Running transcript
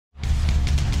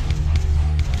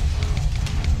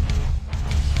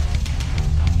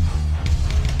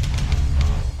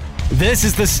This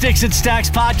is the Sticks and Stacks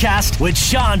podcast with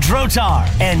Sean Drotar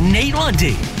and Nate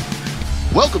Lundy.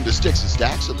 Welcome to Sticks and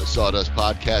Stacks on the Sawdust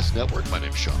Podcast Network. My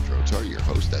name is Sean Drotar, your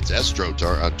host. That's S.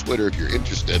 Drotar on Twitter if you're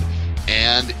interested.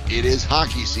 And it is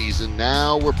hockey season.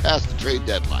 Now we're past the trade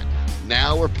deadline.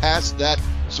 Now we're past that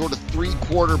sort of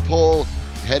three-quarter pull,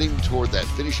 heading toward that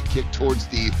finishing kick towards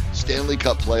the Stanley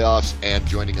Cup playoffs. And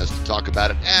joining us to talk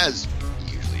about it, as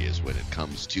he usually is when it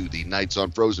comes to the Knights on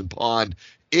Frozen Pond,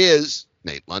 is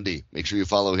Nate Lundy. Make sure you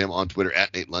follow him on Twitter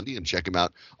at Nate Lundy and check him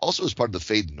out also as part of the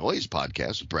Fade Noise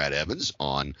podcast with Brad Evans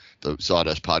on the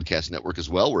Sawdust Podcast Network as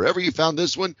well. Wherever you found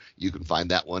this one, you can find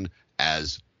that one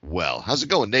as well. How's it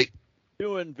going, Nate?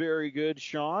 Doing very good,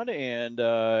 Sean. And,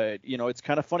 it's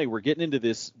kind of funny. We're getting into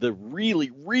the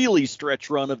really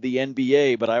stretch run of the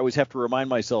NBA, but I always have to remind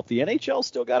myself the NHL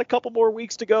still got a couple more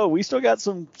weeks to go. We still got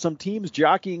some teams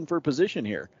jockeying for position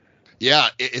here. Yeah,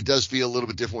 it does feel a little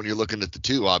bit different when you're looking at the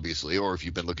two, obviously, or if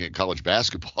you've been looking at college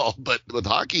basketball. But with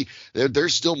hockey,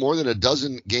 there's still more than a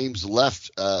dozen games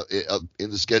left in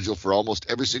the schedule for almost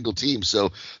every single team.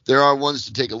 So there are ones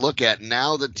to take a look at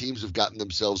now that teams have gotten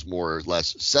themselves more or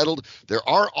less settled. There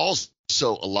are also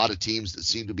a lot of teams that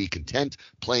seem to be content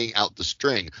playing out the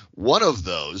string. One of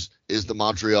those is the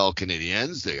Montreal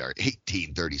Canadiens. They are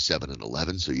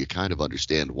 18-37-11, so you kind of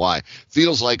understand why.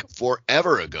 Feels like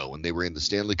forever ago when they were in the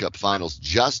Stanley Cup Finals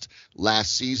just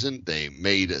last season. They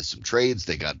made some trades.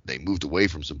 They moved away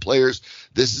from some players.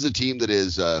 This is a team that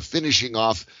is finishing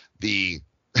off the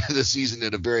season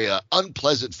in a very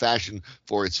unpleasant fashion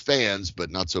for its fans,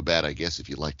 but not so bad, I guess, if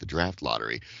you like the draft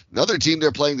lottery. Another team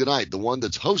they're playing tonight, the one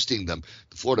that's hosting them,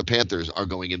 the Florida Panthers, are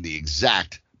going in the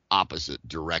exact opposite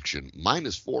direction.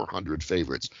 Minus 400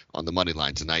 favorites on the money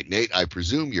line tonight. Nate, I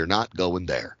presume you're not going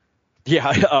there.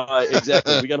 Yeah,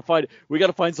 exactly. We got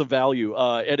to find some value.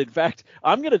 And in fact,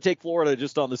 I'm going to take Florida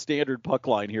just on the standard puck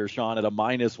line here, Sean, at a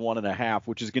minus 1.5,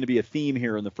 which is going to be a theme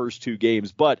here in the first two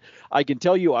games. But I can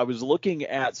tell you, I was looking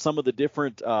at some of the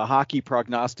different hockey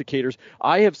prognosticators.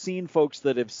 I have seen folks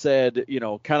that have said,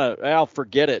 I'll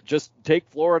forget it. Just take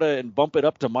Florida and bump it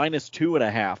up to minus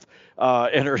 2.5,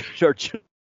 and are just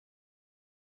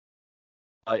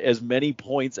as many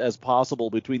points as possible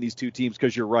between these two teams,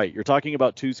 because you're right. You're talking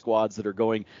about two squads that are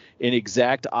going in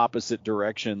exact opposite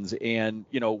directions. And,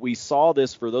 we saw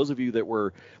this for those of you that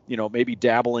were, maybe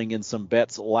dabbling in some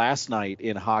bets last night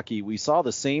in hockey. We saw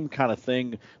the same kind of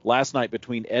thing last night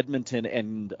between Edmonton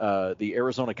and the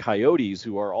Arizona Coyotes,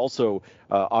 who are also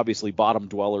obviously bottom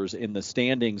dwellers in the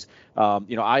standings.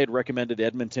 I had recommended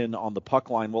Edmonton on the puck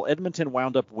line. Well, Edmonton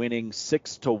wound up winning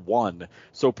 6-1.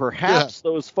 So perhaps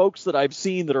those folks that I've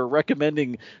seen that are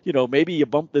recommending, maybe you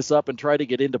bump this up and try to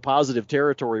get into positive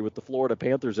territory with the Florida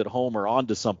Panthers at home are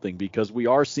onto something, because we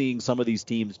are seeing some of these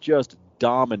teams just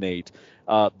dominate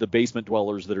the basement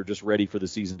dwellers that are just ready for the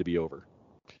season to be over.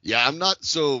 Yeah, I'm not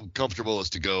so comfortable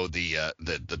as to go the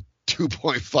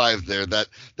 2.5 there.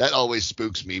 That always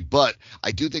spooks me, but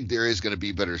I do think there is going to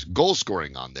be better goal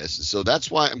scoring on this. So that's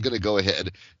why I'm going to go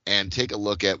ahead and take a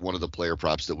look at one of the player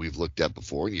props that we've looked at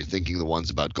before. And you're thinking the ones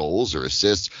about goals or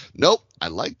assists. Nope. I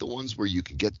like the ones where you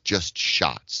can get just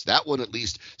shots. That one at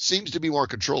least seems to be more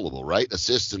controllable, right?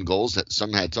 Assists and goals that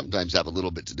sometimes have a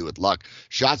little bit to do with luck.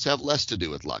 Shots have less to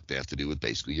do with luck. They have to do with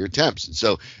basically your attempts. And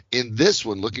so in this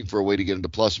one, looking for a way to get into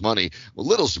plus money, I'm a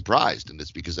little surprised. And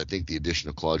it's because I think the addition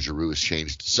of Claude Giroux has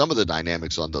changed some of the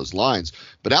dynamics on those lines.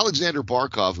 But Alexander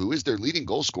Barkov, who is their leading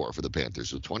goal scorer for the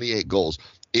Panthers with 28 goals,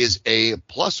 is a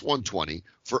plus 120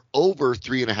 for over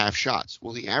 3.5 shots.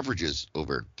 Well, he averages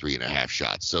over 3.5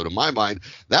 shots. So to my mind,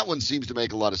 that one seems to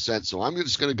make a lot of sense. So I'm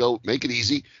just going to go make it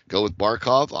easy, go with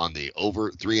Barkov on the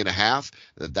over 3.5.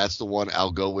 That's the one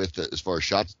I'll go with as far as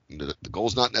shots. The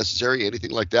goal's not necessary,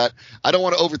 anything like that. I don't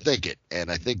want to overthink it.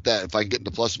 And I think that if I can get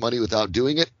into plus money without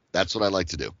doing it, that's what I like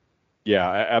to do. Yeah,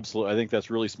 absolutely. I think that's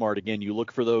really smart. Again, you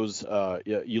look for those,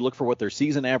 you look for what their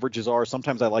season averages are.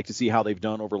 Sometimes I like to see how they've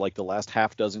done over like the last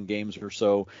half dozen games or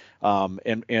so.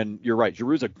 And you're right.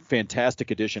 Giroux's a fantastic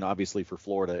addition, obviously, for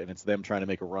Florida, and it's them trying to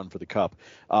make a run for the cup.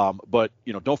 But,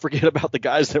 don't forget about the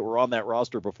guys that were on that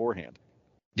roster beforehand.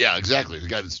 Yeah, exactly. The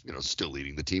guy that's, still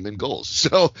leading the team in goals.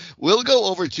 So we'll go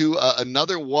over to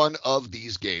another one of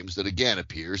these games that, again,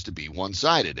 appears to be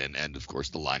one-sided. And of course,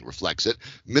 the line reflects it.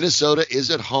 Minnesota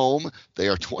is at home. They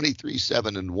are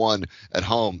 23-7-1 at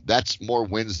home. That's more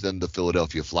wins than the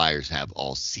Philadelphia Flyers have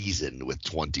all season with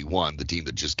 21, the team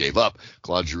that just gave up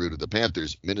Claude Giroux to the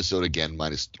Panthers. Minnesota, again,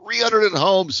 minus 300 at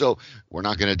home. So we're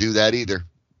not going to do that either.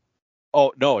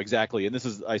 Oh, no, exactly. And this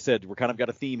is, I said, we're kind of got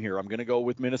a theme here. I'm going to go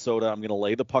with Minnesota. I'm going to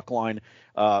lay the puck line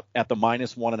at the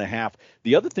minus 1.5.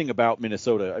 The other thing about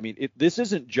Minnesota, I mean, this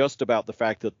isn't just about the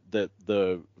fact that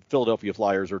the Philadelphia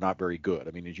Flyers are not very good.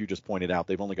 I mean, as you just pointed out,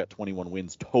 they've only got 21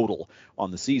 wins total on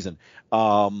the season.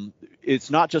 It's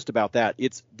not just about that.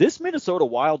 It's this Minnesota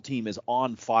Wild team is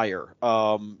on fire.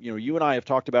 You and I have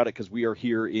talked about it because we are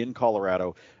here in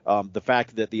Colorado. The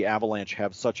fact that the Avalanche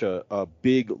have such a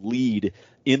big lead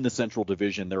in the Central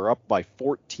Division. They're up by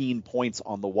 14 points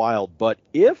on the Wild. But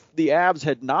if the Avs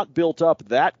had not built up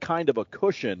that kind of a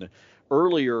cushion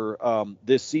earlier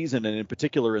this season, and in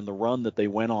particular in the run that they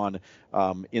went on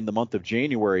in the month of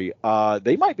January,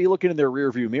 they might be looking in their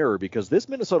rearview mirror, because this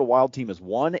Minnesota Wild team has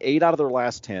won 8 out of their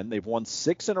last 10. They've won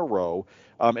 6 in a row.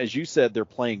 As you said, they're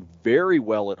playing very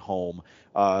well at home.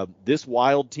 This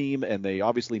Wild team, and they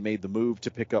obviously made the move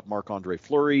to pick up Marc-Andre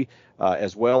Fleury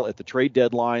as well at the trade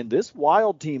deadline. This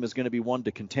Wild team is going to be one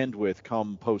to contend with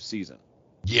come postseason.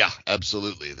 Yeah,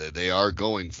 absolutely. They are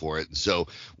going for it. So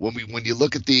when you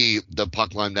look at the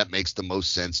puck line, that makes the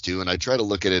most sense too. And I try to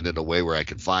look at it in a way where I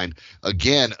can find,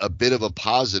 again, a bit of a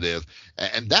positive,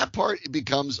 and that part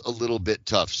becomes a little bit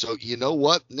tough. So you know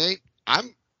what, Nate?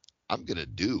 I'm going to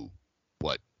do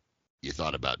what you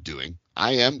thought about doing.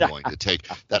 I am going to take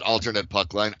that alternate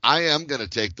puck line. I am going to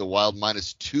take the Wild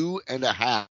minus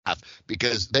 2.5,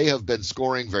 because they have been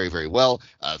scoring very, very well.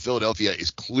 Philadelphia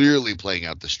is clearly playing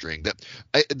out the string.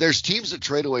 There's teams that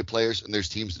trade away players, and there's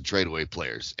teams that trade away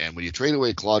players. And when you trade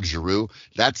away Claude Giroux,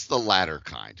 that's the latter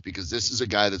kind, because this is a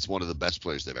guy that's one of the best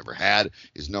players they've ever had.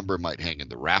 His number might hang in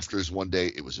the rafters one day.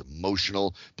 It was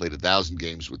emotional. Played 1,000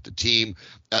 games with the team.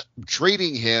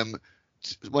 Trading him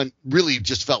when really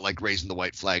just felt like raising the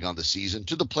white flag on the season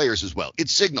to the players as well. It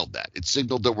signaled that. It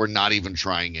signaled that we're not even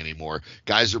trying anymore.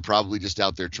 Guys are probably just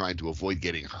out there trying to avoid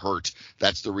getting hurt.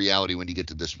 That's the reality when you get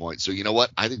to this point. So you know what?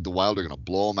 I think the Wild are going to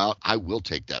blow them out. I will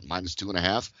take that minus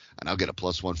 2.5, and I'll get a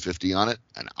plus 150 on it.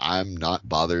 And I'm not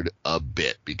bothered a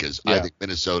bit, because I think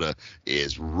Minnesota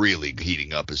is really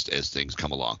heating up as things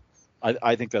come along.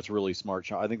 I think that's really smart,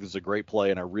 Sean. I think this is a great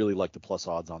play, and I really like the plus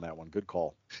odds on that one. Good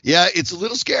call. Yeah, it's a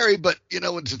little scary, but,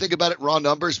 to think about it, raw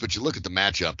numbers, but you look at the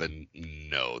matchup, and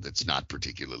no, that's not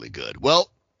particularly good. Well,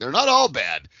 they're not all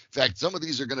bad. In fact, some of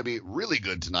these are going to be really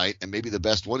good tonight, and maybe the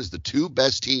best one is the two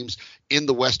best teams in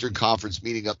the Western Conference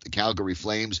meeting up. The Calgary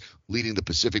Flames, leading the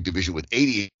Pacific Division with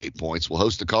 88 points, will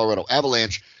host the Colorado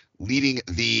Avalanche, leading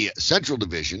the Central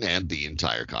Division and the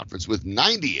entire conference with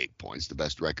 98 points, the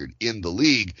best record in the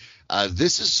league.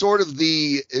 This is sort of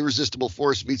the irresistible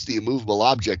force meets the immovable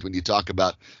object when you talk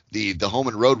about the home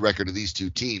and road record of these two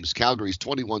teams. Calgary's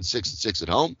 21-6-6 at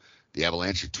home. The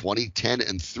Avalanche are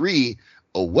 20-10-3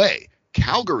 away.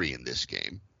 Calgary in this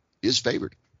game is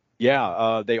favored.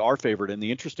 Yeah, they are favored. And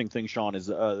the interesting thing, Sean, is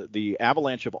the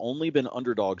Avalanche have only been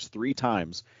underdogs 3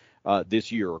 times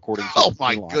this year, according to Oh,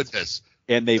 my goodness.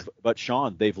 And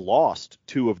Sean, they've lost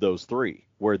 2 of those 3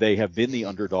 where they have been the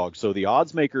underdog. So the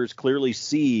odds makers clearly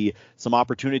see some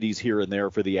opportunities here and there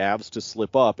for the Avs to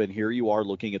slip up. And here you are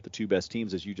looking at the 2 best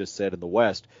teams, as you just said, in the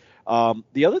West.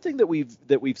 The other thing that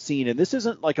we've seen, and this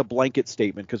isn't like a blanket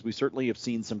statement, because we certainly have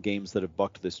seen some games that have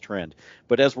bucked this trend,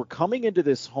 but as we're coming into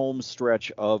this home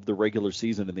stretch of the regular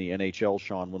season in the NHL,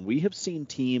 Sean, when we have seen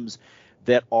teams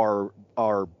that are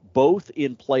both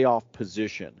in playoff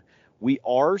position, we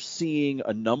are seeing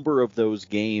a number of those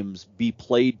games be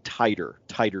played tighter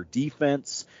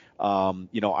defense.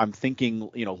 I'm thinking,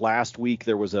 last week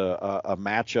there was a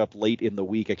matchup late in the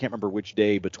week. I can't remember which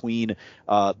day, between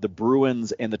the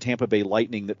Bruins and the Tampa Bay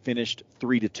Lightning that finished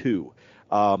 3-2.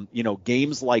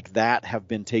 Games like that have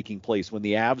been taking place. When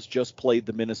the Avs just played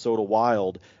the Minnesota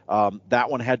Wild,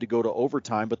 that one had to go to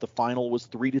overtime, but the final was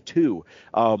 3-2.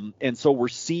 And so we're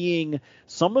seeing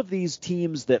some of these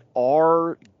teams that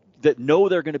know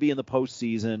they're going to be in the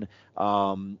postseason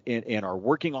and are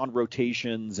working on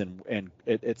rotations and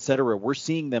et cetera. We're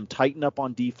seeing them tighten up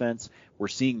on defense. We're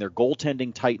seeing their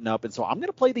goaltending tighten up. And so I'm going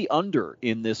to play the under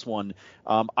in this one.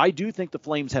 I do think the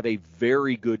Flames have a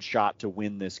very good shot to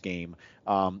win this game.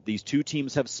 These 2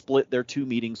 teams have split their 2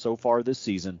 meetings so far this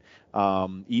season,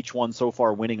 each one so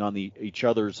far winning on each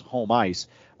other's home ice.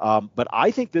 But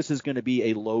I think this is going to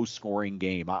be a low-scoring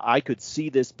game. I could see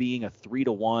this being a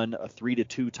 3-1, a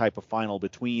 3-2 type of final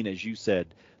between, as you said,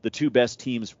 the 2 best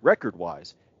teams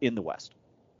record-wise in the West.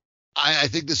 I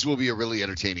think this will be a really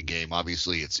entertaining game.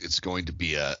 Obviously, it's going to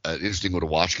be an interesting one to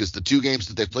watch, because the 2 games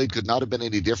that they played could not have been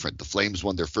any different. The Flames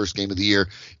won their first game of the year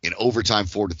in overtime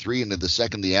 4-3, and in the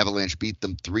second, the Avalanche beat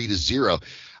them 3-0.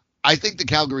 I think the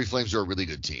Calgary Flames are a really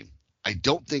good team. I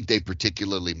don't think they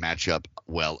particularly match up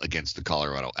well against the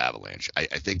Colorado Avalanche. I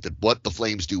think that what the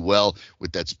Flames do well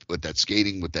with that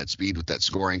skating, with that speed, with that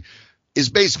scoring, is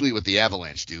basically what the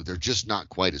Avalanche do. They're just not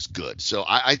quite as good. So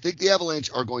I think the Avalanche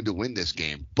are going to win this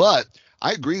game. But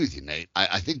I agree with you, Nate.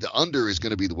 I think the under is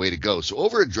going to be the way to go. So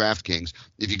over at DraftKings,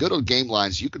 if you go to game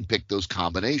lines, you can pick those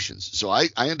combinations. So I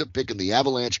end up picking the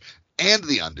Avalanche and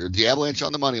the under, the Avalanche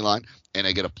on the money line, and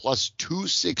I get a plus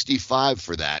 265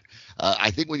 for that.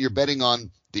 I think when you're betting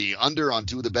on the under on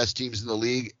two of the best teams in the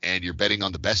league and you're betting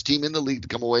on the best team in the league to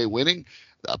come away winning,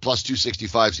 plus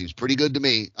 265 seems pretty good to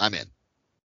me. I'm in.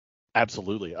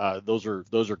 Absolutely. Those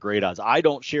are great odds. I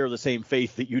don't share the same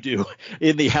faith that you do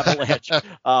in the Avalanche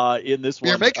in this one.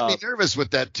 You're making me nervous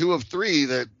with that 2 of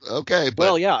 3. Okay. But,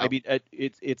 well, yeah. I mean,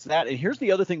 it's that. And here's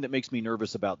the other thing that makes me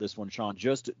nervous about this one, Sean,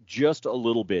 just a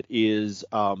little bit, is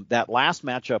that last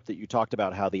matchup that you talked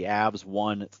about, how the Avs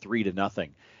won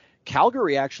 3-0.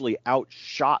 Calgary actually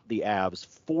outshot the Avs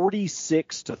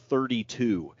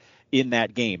 46-32 in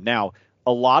that game. Now,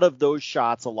 a lot of those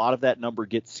shots, a lot of that number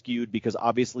gets skewed because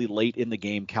obviously late in the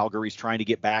game, Calgary's trying to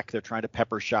get back. They're trying to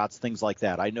pepper shots, things like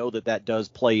that. I know that does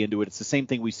play into it. It's the same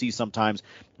thing we see sometimes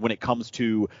when it comes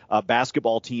to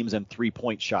basketball teams and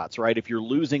three-point shots, right? If you're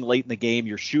losing late in the game,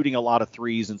 you're shooting a lot of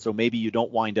threes, and so maybe you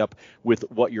don't wind up with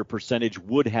what your percentage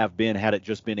would have been had it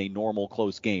just been a normal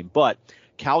close game. But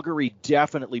Calgary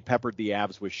definitely peppered the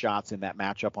Avs with shots in that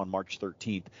matchup on March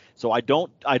 13th. So I don't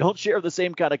share the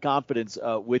same kind of confidence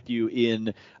with you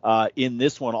in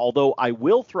this one, although I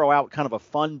will throw out kind of a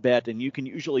fun bet, and you can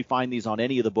usually find these on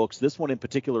any of the books. This one in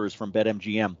particular is from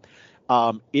BetMGM.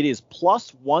 It is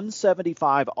plus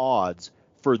 175 odds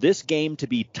for this game to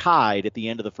be tied at the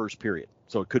end of the first period.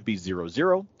 So it could be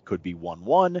 0-0, could be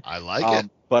 1-1. I like it.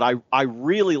 But I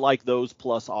really like those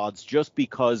plus odds just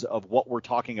because of what we're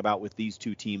talking about with these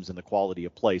two teams and the quality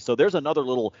of play. So there's another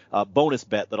little bonus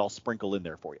bet that I'll sprinkle in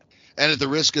there for you. And at the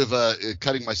risk of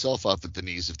cutting myself off at the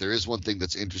knees, if there is one thing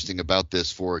that's interesting about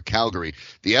this for Calgary,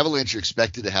 the Avalanche are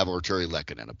expected to have Artturi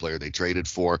Lehkonen, a player they traded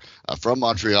for from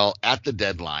Montreal at the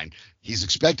deadline. He's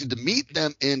expected to meet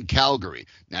them in Calgary.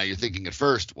 Now you're thinking at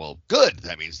first, well, good.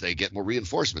 That means they get more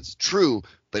reinforcements. True.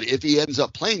 But if he ends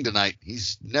up playing tonight,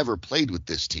 he's never played with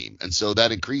this team. And so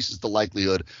that increases the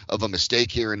likelihood of a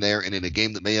mistake here and there. And in a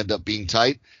game that may end up being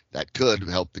tight, that could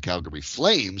help the Calgary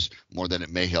Flames more than it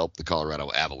may help the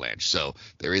Colorado Avalanche. So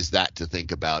there is that to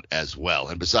think about as well.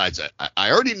 And besides,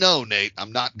 I already know, Nate,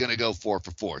 I'm not going to go 4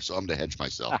 for 4. So I'm going to hedge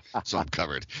myself. So I'm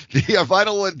covered. The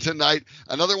final one tonight,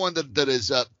 another one that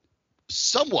is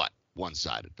somewhat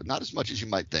one-sided, but not as much as you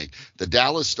might think. The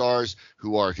Dallas Stars,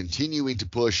 who are continuing to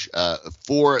push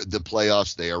for the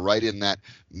playoffs. They are right in that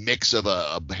mix of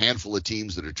a handful of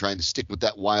teams that are trying to stick with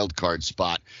that wild card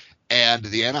spot. And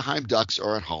the Anaheim Ducks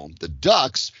are at home. The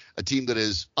Ducks, a team that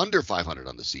is under 500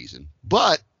 on the season,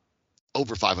 but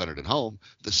over 500 at home.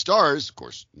 The Stars, of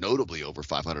course, notably over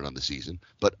 500 on the season,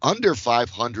 but under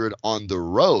 500 on the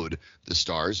road. The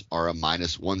Stars are a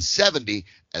minus 170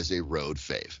 as a road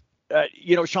fave.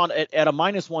 Sean, at a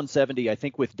minus 170, I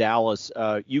think with Dallas,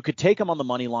 you could take them on the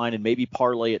money line and maybe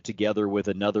parlay it together with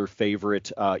another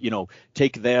favorite.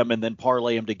 Take them and then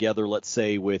parlay them together, let's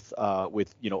say, with a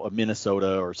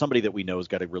Minnesota or somebody that we know has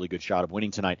got a really good shot of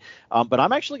winning tonight. But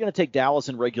I'm actually going to take Dallas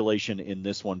in regulation in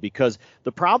this one because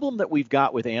the problem that we've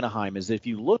got with Anaheim is if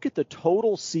you look at the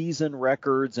total season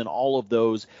records and all of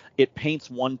those, it paints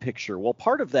one picture. Well,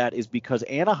 part of that is because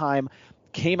Anaheim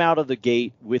came out of the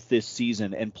gate with this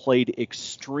season and played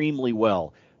extremely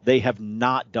well. They have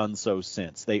not done so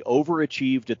since. They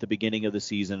overachieved at the beginning of the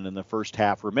season in the first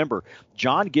half. Remember,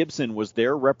 John Gibson was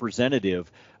their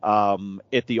representative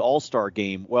at the All-Star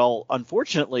game. Well,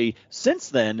 unfortunately, since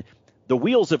then, the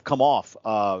wheels have come off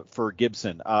for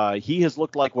Gibson. He has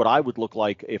looked like what I would look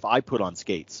like if I put on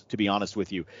skates, to be honest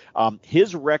with you.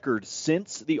 His record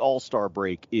since the All-Star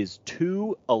break is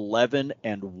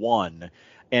 2-11-1.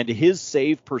 And his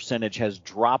save percentage has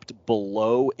dropped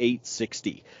below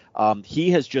 860.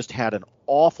 He has just had an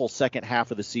awful second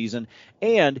half of the season.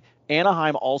 And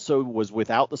Anaheim also was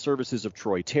without the services of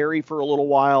Troy Terry for a little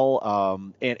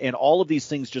while. And all of these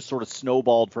things just sort of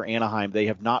snowballed for Anaheim. They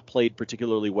have not played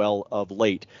particularly well of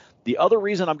late. The other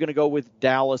reason I'm going to go with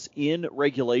Dallas in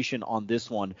regulation on this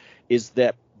one is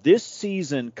that this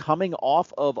season, coming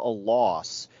off of a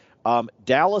loss,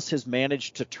 Dallas has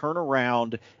managed to turn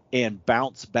around and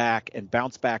bounce back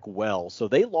well. So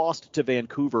they lost to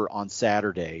Vancouver on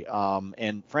Saturday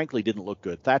and frankly didn't look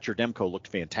good. Thatcher Demko looked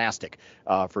fantastic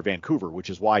for Vancouver, which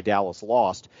is why Dallas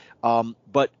lost.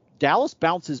 But Dallas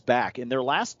bounces back. In their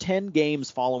last 10 games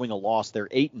following a loss, they're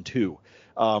 8-2.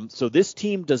 So this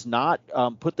team does not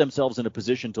put themselves in a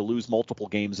position to lose multiple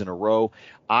games in a row.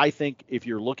 I think if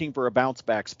you're looking for a bounce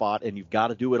back spot and you've got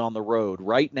to do it on the road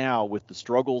right now with the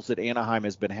struggles that Anaheim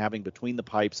has been having between the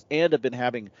pipes and have been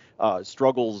having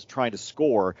struggles trying to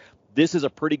score, this is a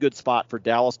pretty good spot for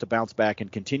Dallas to bounce back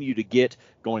and continue to get,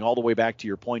 going all the way back to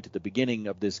your point at the beginning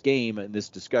of this game and this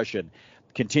discussion,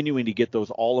 continuing to get those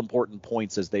all-important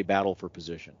points as they battle for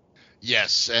position.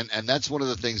 Yes, and that's one of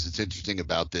the things that's interesting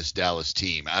about this Dallas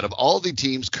team. Out of all the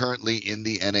teams currently in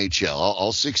the NHL,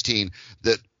 all 16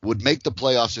 that would make the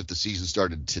playoffs if the season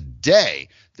started today,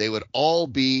 they would all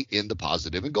be in the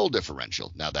positive in goal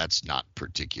differential. Now, that's not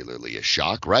particularly a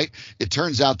shock, right? It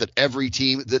turns out that every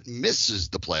team that misses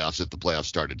the playoffs if the playoffs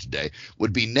started today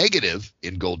would be negative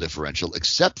in goal differential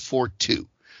except for 2.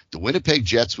 The Winnipeg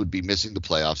Jets would be missing the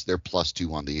playoffs. They're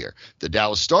 +2 on the year. The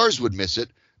Dallas Stars would miss it,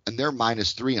 and they're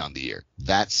 -3 on the year.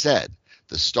 That said,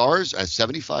 the Stars have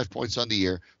 75 points on the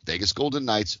year. Vegas Golden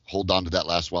Knights hold on to that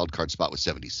last wild card spot with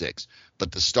 76.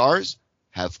 But the Stars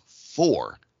have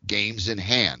 4 games in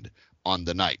hand on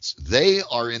the Knights. They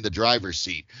are in the driver's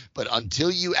seat, but until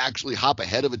you actually hop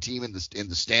ahead of a team in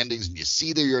the standings and you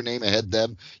see that your name ahead of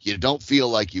them, you don't feel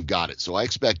like you've got it. So I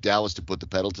expect Dallas to put the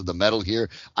pedal to the metal here.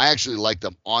 I actually like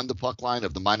them on the puck line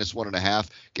of the -1.5,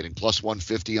 getting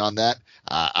 +150 on that.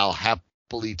 I'll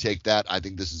happily take that. I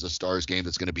think this is a Stars game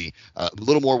that's going to be a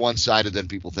little more one-sided than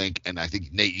people think, and I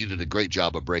think, Nate, you did a great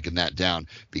job of breaking that down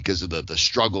because of the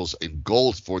struggles in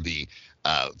goals for the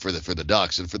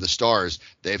Ducks. And for the Stars,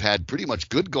 they've had pretty much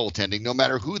good goaltending no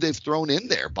matter who they've thrown in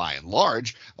there by and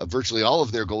large. Virtually all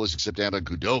of their goals except Anna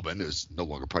Khudobin, who's no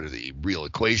longer part of the real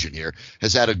equation here,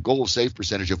 has had a goal save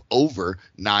percentage of over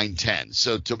 .910.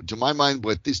 So to my mind,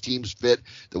 what this team's fit,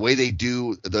 the way they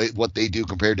do what they do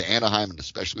compared to Anaheim, and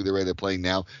especially the way they're playing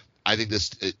now, I think this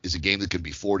is a game that could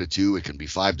be 4-2. It can be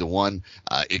 5-1.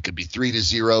 It could be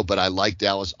 3-0. But I like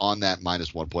Dallas on that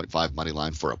 -1.5 money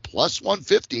line for a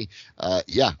 +150.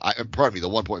 Pardon me, the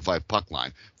 1.5 puck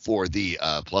line for the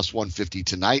 +150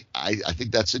 tonight. I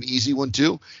think that's an easy one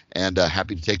too, and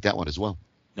happy to take that one as well.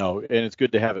 No, and it's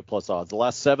good to have it plus odds. The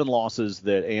last 7 losses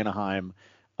that Anaheim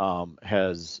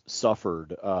has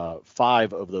suffered,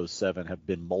 5 of those 7 have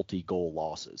been multi-goal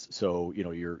losses. So,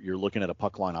 you're looking at a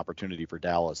puck line opportunity for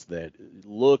Dallas that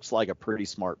looks like a pretty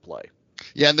smart play.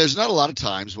 Yeah, and there's not a lot of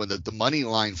times when the money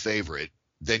line favorite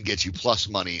then gets you plus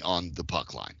money on the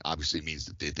puck line. Obviously it means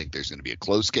that they think there's going to be a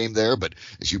close game there, but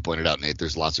as you pointed out, Nate,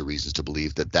 there's lots of reasons to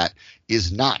believe that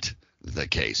is not the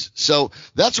case. So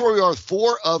that's where we are with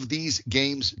 4 of these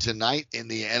games tonight in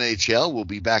the NHL. We'll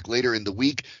be back later in the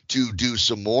week to do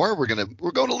some more. We're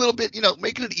going a little bit,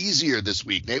 making it easier this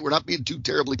week, Nate. We're not being too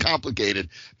terribly complicated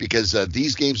because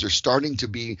these games are starting to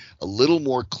be a little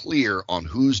more clear on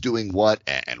who's doing what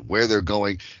and where they're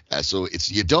going. So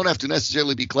you don't have to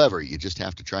necessarily be clever. You just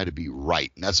have to try to be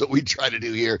right. And that's what we try to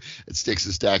do here at Sticks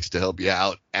and Stacks to help you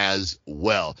out as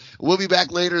well. We'll be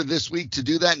back later this week to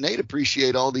do that. Nate,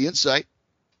 appreciate all the insight.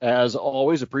 As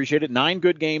always, appreciate it. 9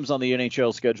 good games on the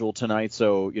NHL schedule tonight.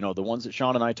 So, the ones that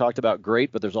Sean and I talked about,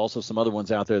 great, but there's also some other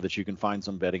ones out there that you can find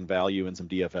some betting value and some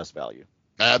DFS value.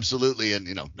 Absolutely. And,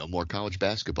 no more college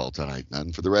basketball tonight,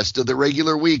 none for the rest of the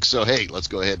regular week. So, hey, let's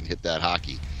go ahead and hit that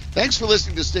hockey. Thanks for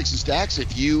listening to Sticks and Stacks.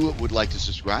 If you would like to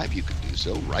subscribe, you can do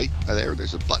so right there.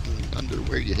 There's a button under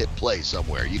where you hit play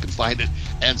somewhere. You can find it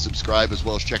and subscribe, as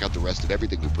well as check out the rest of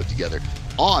everything we put together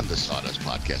on the Sawdust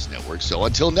Podcast Network. So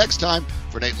until next time,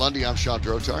 for Nate Lundy, I'm Sean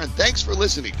Drotar, and thanks for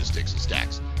listening to Sticks and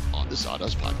Stacks on the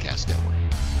Sawdust Podcast Network.